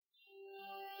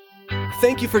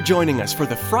Thank you for joining us for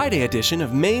the Friday edition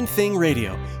of Main Thing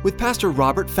Radio with Pastor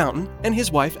Robert Fountain and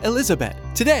his wife Elizabeth.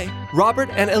 Today, Robert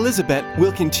and Elizabeth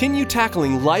will continue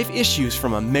tackling life issues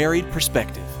from a married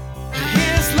perspective.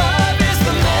 His love is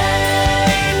the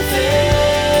main thing.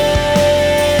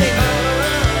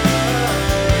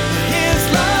 His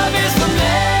love is the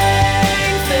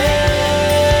main thing.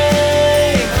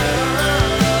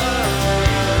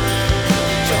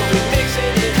 So we're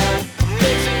mixing it up,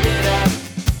 mixing it up.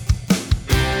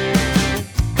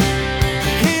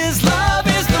 His love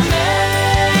is the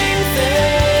main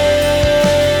thing.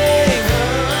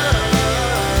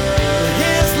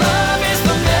 His love is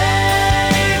the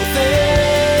main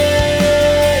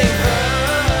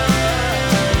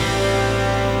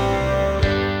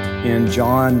thing. In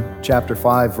John chapter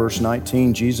 5, verse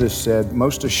 19, Jesus said,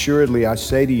 "Most assuredly I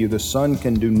say to you, the Son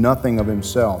can do nothing of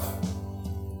himself,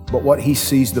 but what he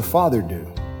sees the Father do.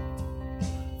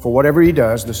 For whatever he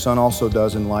does, the Son also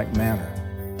does in like manner."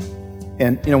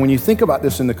 And when you think about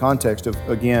this in the context of,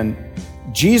 again,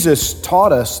 Jesus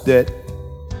taught us that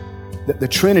the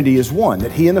Trinity is one,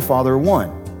 that he and the Father are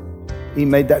one. He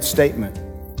made that statement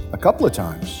a couple of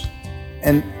times.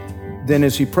 And then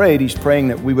as he prayed, he's praying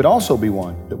that we would also be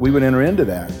one, that we would enter into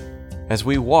that. As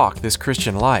we walk this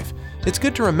Christian life, it's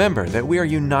good to remember that we are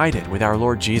united with our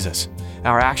Lord Jesus.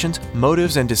 Our actions,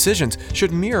 motives, and decisions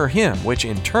should mirror Him, which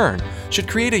in turn should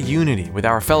create a unity with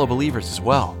our fellow believers as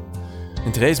well.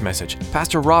 In today's message,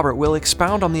 Pastor Robert will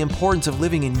expound on the importance of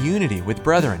living in unity with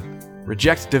brethren.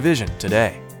 Reject division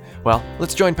today. Well,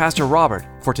 let's join Pastor Robert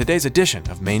for today's edition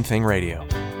of Main Thing Radio.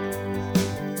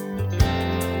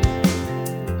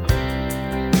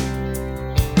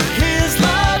 His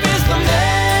love is the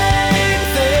main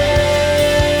thing.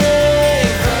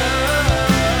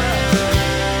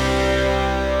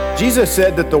 Jesus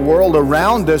said that the world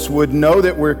around us would know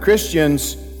that we're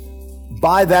Christians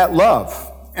by that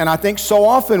love. And I think so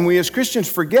often we as Christians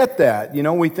forget that.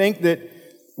 We think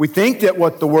that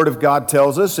what the Word of God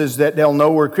tells us is that they'll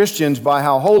know we're Christians by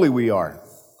how holy we are.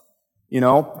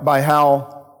 By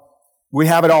how we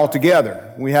have it all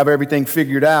together. We have everything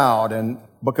figured out, and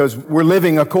because we're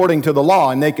living according to the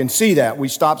law, and they can see that. We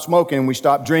stop smoking, and we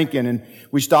stop drinking, and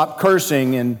we stop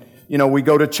cursing, and we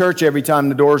go to church every time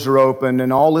the doors are open,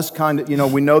 and all this kind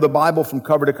of, we know the Bible from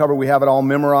cover to cover. We have it all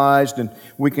memorized, and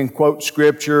we can quote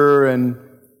Scripture, and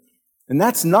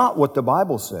that's not what the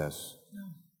Bible says.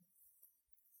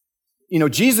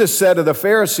 Jesus said to the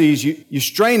Pharisees, you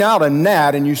strain out a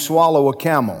gnat and you swallow a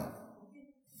camel.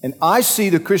 And I see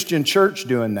the Christian church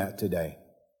doing that today.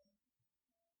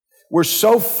 We're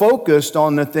so focused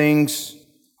on the things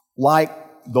like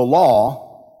the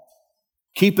law,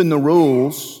 keeping the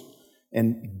rules,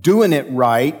 and doing it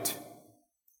right,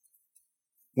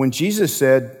 when Jesus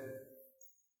said,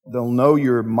 "They'll know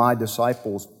you're my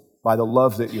disciples by the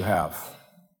love that you have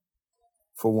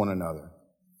for one another."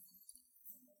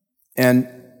 And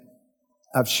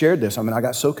I've shared this. I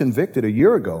got so convicted a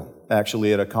year ago,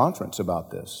 actually, at a conference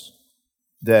about this,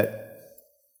 that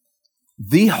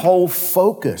the whole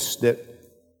focus that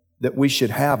we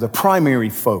should have, the primary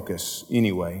focus,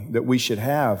 anyway, that we should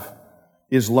have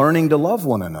is learning to love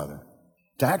one another,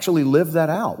 to actually live that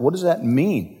out. What does that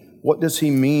mean? What does he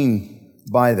mean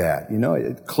by that?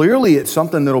 Clearly it's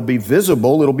something that'll be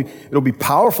visible, it'll be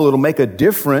powerful, it'll make a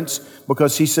difference,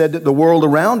 because he said that the world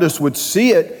around us would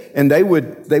see it and they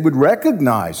would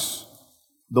recognize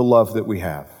the love that we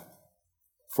have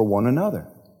for one another.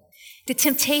 The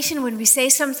temptation when we say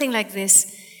something like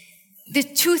this, the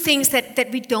two things that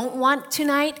we don't want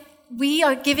tonight,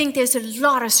 there's a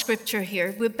lot of scripture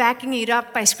here. We're backing it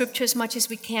up by scripture as much as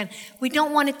we can. We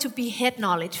don't want it to be head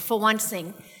knowledge, for one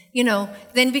thing.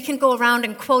 Then we can go around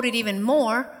and quote it even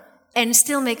more and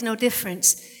still make no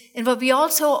difference. And what we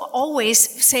also always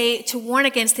say to warn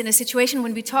against in a situation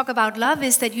when we talk about love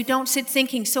is that you don't sit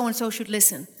thinking so-and-so should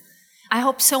listen. I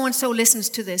hope so-and-so listens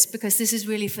to this because this is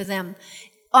really for them.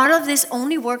 All of this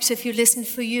only works if you listen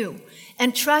for you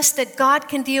and trust that God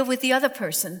can deal with the other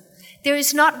person. There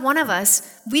is not one of us,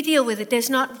 we deal with it, there's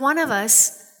not one of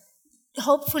us,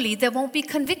 hopefully, that won't be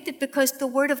convicted, because the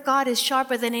Word of God is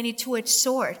sharper than any two-edged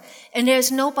sword. And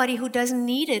there's nobody who doesn't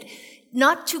need it,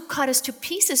 not to cut us to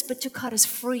pieces, but to cut us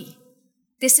free.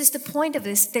 This is the point of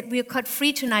this, that we are cut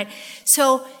free tonight.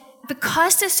 So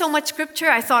because there's so much scripture,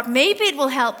 I thought maybe it will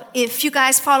help if you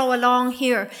guys follow along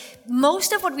here.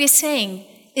 Most of what we're saying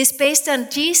is based on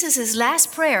Jesus'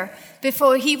 last prayer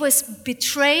before he was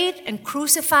betrayed and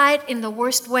crucified in the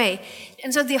worst way.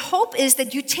 And so the hope is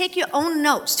that you take your own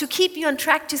notes to keep you on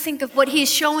track to think of what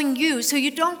he's showing you, so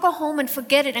you don't go home and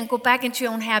forget it and go back into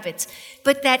your own habits,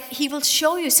 but that he will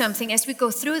show you something as we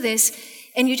go through this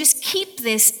and you just keep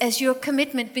this as your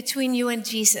commitment between you and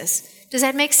Jesus. Does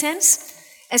that make sense?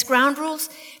 As ground rules?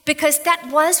 Because that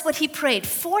was what he prayed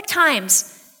 4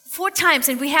 times. 4 times,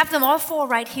 and we have them all 4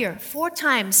 right here. 4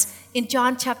 times in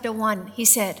John chapter 1, he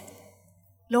said,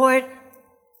 Lord,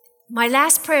 my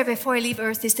last prayer before I leave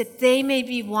earth is that they may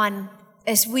be one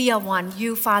as we are one,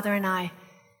 you, Father, and I.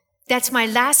 That's my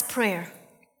last prayer.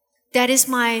 That is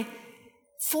my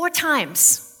 4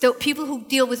 times. The people who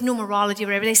deal with numerology,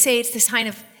 whatever, they say it's the sign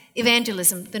of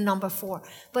evangelism, the number 4.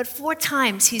 But 4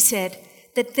 times he said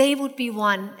that they would be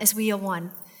one as we are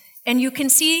one. And you can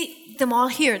see them all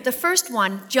here. The first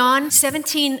one, John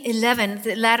 17:11,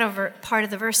 the latter part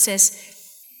of the verse says,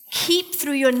 keep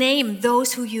through your name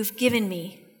those who you've given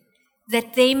me,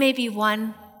 that they may be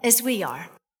one as we are.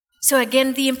 So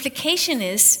again, the implication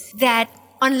is that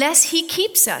unless he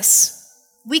keeps us,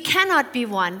 we cannot be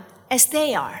one as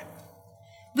they are.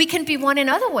 We can be one in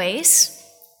other ways.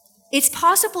 It's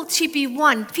possible to be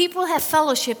one. People have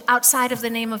fellowship outside of the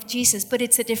name of Jesus, but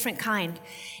it's a different kind.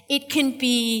 It can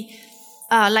be,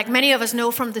 like many of us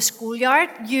know from the schoolyard,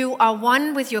 you are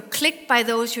one with your clique by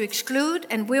those you exclude,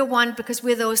 and we're one because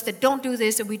we're those that don't do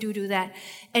this and we do that.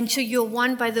 And so you're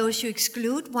one by those you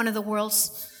exclude, one of the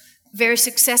world's very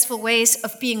successful ways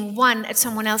of being one at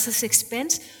someone else's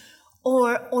expense.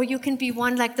 Or you can be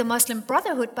one like the Muslim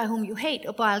Brotherhood by whom you hate,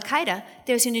 or by Al-Qaeda.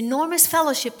 There's an enormous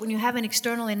fellowship when you have an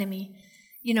external enemy.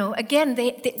 You know, again,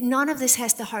 none of this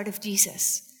has the heart of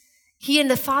Jesus. He and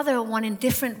the Father are one in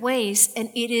different ways, and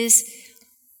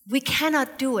we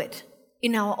cannot do it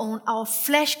in our own. Our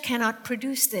flesh cannot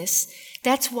produce this.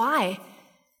 That's why,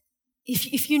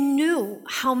 if you knew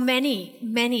how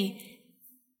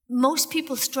most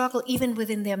people struggle even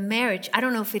within their marriage. I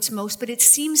don't know if it's most, but it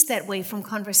seems that way from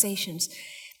conversations.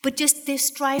 But just there's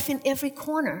strife in every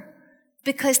corner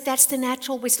because that's the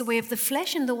natural way. It's the way of the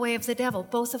flesh and the way of the devil,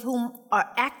 both of whom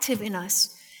are active in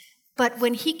us. But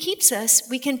when he keeps us,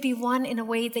 we can be one in a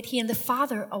way that he and the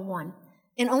Father are one.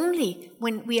 And only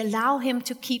when we allow him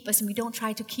to keep us and we don't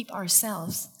try to keep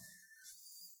ourselves.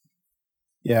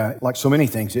 Yeah, like so many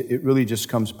things, it really just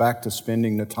comes back to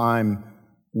spending the time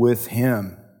with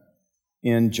him.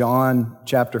 In John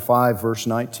chapter 5, verse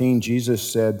 19,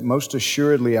 Jesus said, most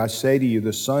assuredly I say to you,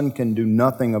 the Son can do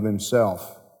nothing of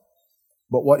himself,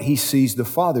 but what he sees the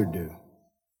Father do.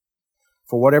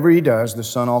 For whatever he does, the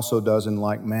Son also does in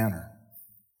like manner.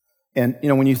 And, you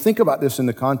know, when you think about this in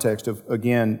the context of,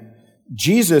 again,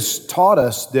 Jesus taught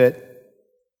us that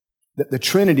the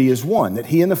Trinity is one, that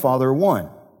he and the Father are one.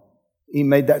 He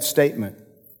made that statement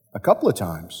a couple of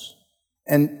times.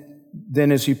 And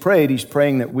then as he prayed, he's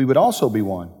praying that we would also be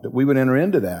one, that we would enter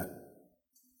into that.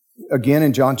 Again,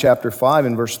 in John chapter 5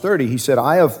 and verse 30, he said,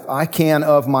 I can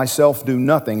of myself do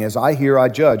nothing. As I hear, I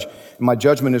judge. And my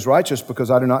judgment is righteous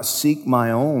because I do not seek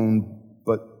my own,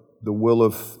 but the will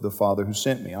of the Father who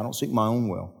sent me. I don't seek my own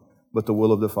will, but the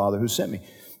will of the Father who sent me.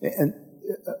 And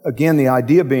again, the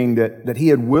idea being that he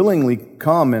had willingly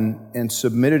come and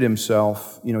submitted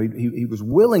himself. You know, he was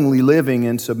willingly living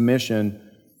in submission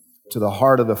to the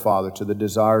heart of the Father, to the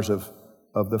desires of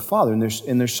the Father. And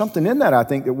there's something in that, I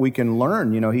think, that we can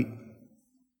learn. You know,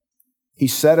 he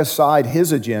set aside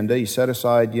his agenda. He set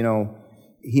aside, you know,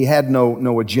 he had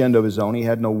no agenda of his own. He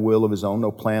had no will of his own,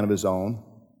 no plan of his own,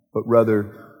 but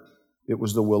rather it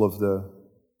was the will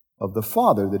of the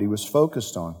Father that he was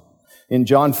focused on. In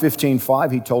John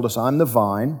 15:5, he told us, I'm the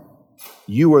vine,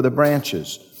 you are the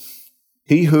branches.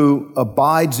 He who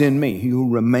abides in me, he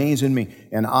who remains in me,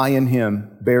 and I in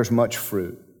him, bears much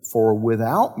fruit. For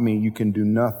without me you can do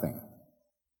nothing.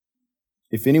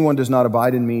 If anyone does not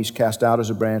abide in me, he's cast out as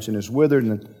a branch and is withered,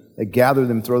 and they gather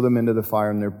them, throw them into the fire,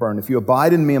 and they're burned. If you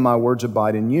abide in me and my words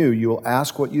abide in you, you will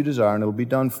ask what you desire, and it will be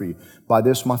done for you. By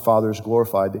this my Father is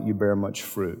glorified, that you bear much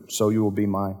fruit. So you will be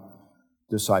my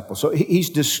disciple. So he's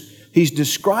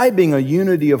describing a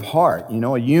unity of heart, you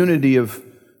know, a unity of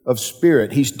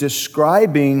spirit. He's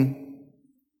describing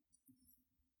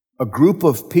a group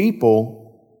of people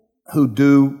who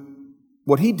do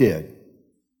what he did,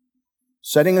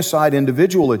 setting aside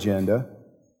individual agenda,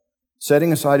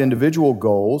 setting aside individual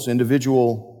goals,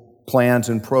 individual plans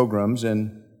and programs,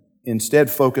 and instead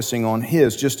focusing on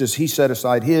his, just as he set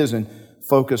aside his and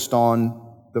focused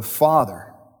on the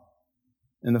Father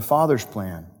and the Father's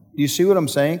plan. Do you see what I'm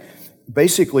saying?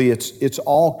 Basically, it's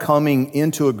all coming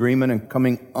into agreement and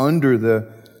coming under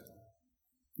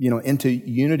into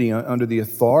unity under the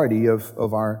authority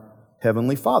of our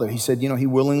Heavenly Father. He said, you know, he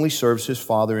willingly serves his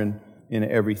Father in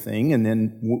everything, and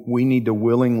then we need to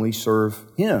willingly serve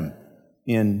him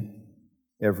in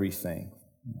everything.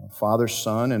 You know, Father,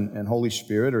 Son, and Holy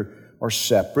Spirit are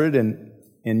separate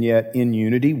and yet in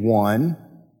unity, one.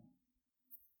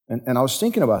 And I was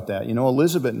thinking about that. You know,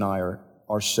 Elizabeth and I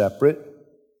are separate,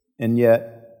 and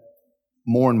yet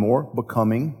more and more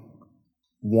becoming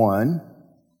one.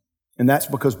 And that's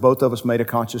because both of us made a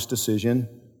conscious decision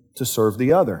to serve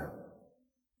the other.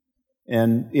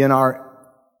 And in our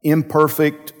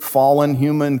imperfect, fallen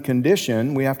human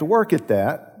condition, we have to work at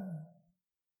that.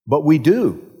 But we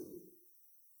do.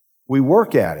 We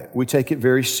work at it. We take it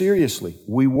very seriously.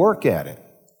 We work at it.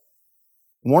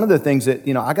 One of the things that,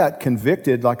 you know, I got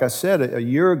convicted, like I said, a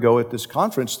year ago at this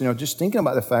conference, you know, just thinking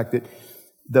about the fact that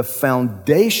the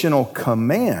foundational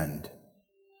command,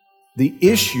 the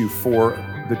issue for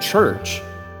the church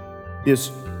is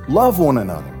love one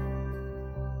another.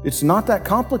 It's not that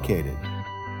complicated.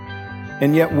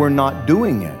 And yet we're not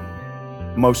doing it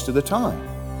most of the time.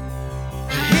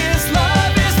 His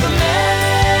love is the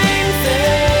main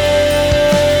thing.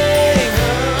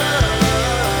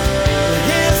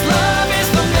 His love is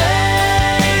the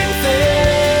main thing.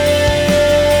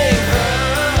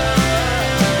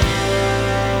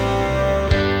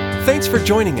 Thanks for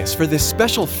joining us for this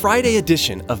special Friday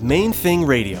edition of Main Thing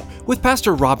Radio with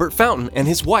Pastor Robert Fountain and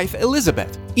his wife,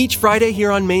 Elizabeth. Each Friday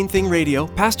here on Main Thing Radio,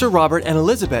 Pastor Robert and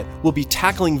Elizabeth will be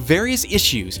tackling various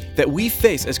issues that we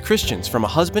face as Christians from a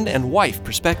husband and wife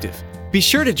perspective. Be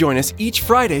sure to join us each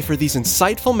Friday for these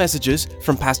insightful messages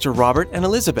from Pastor Robert and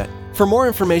Elizabeth. For more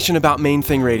information about Main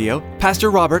Thing Radio,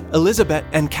 Pastor Robert, Elizabeth,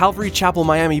 and Calvary Chapel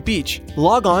Miami Beach,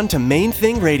 log on to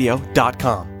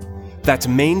mainthingradio.com. That's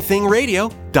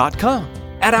mainthingradio.com.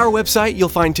 At our website, you'll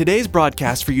find today's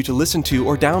broadcast for you to listen to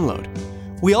or download.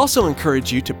 We also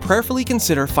encourage you to prayerfully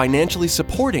consider financially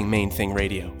supporting Main Thing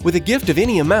Radio. With a gift of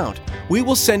any amount, we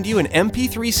will send you an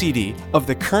MP3 CD of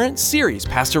the current series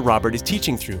Pastor Robert is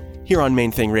teaching through here on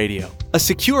Main Thing Radio. A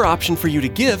secure option for you to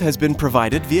give has been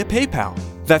provided via PayPal.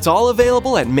 That's all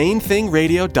available at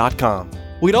mainthingradio.com.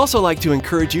 We'd also like to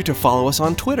encourage you to follow us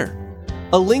on Twitter.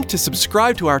 A link to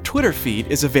subscribe to our Twitter feed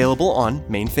is available on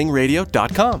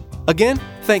mainthingradio.com. Again,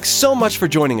 thanks so much for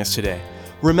joining us today.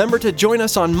 Remember to join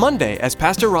us on Monday as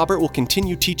Pastor Robert will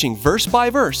continue teaching verse by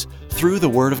verse through the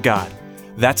Word of God.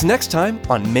 That's next time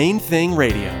on Main Thing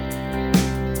Radio.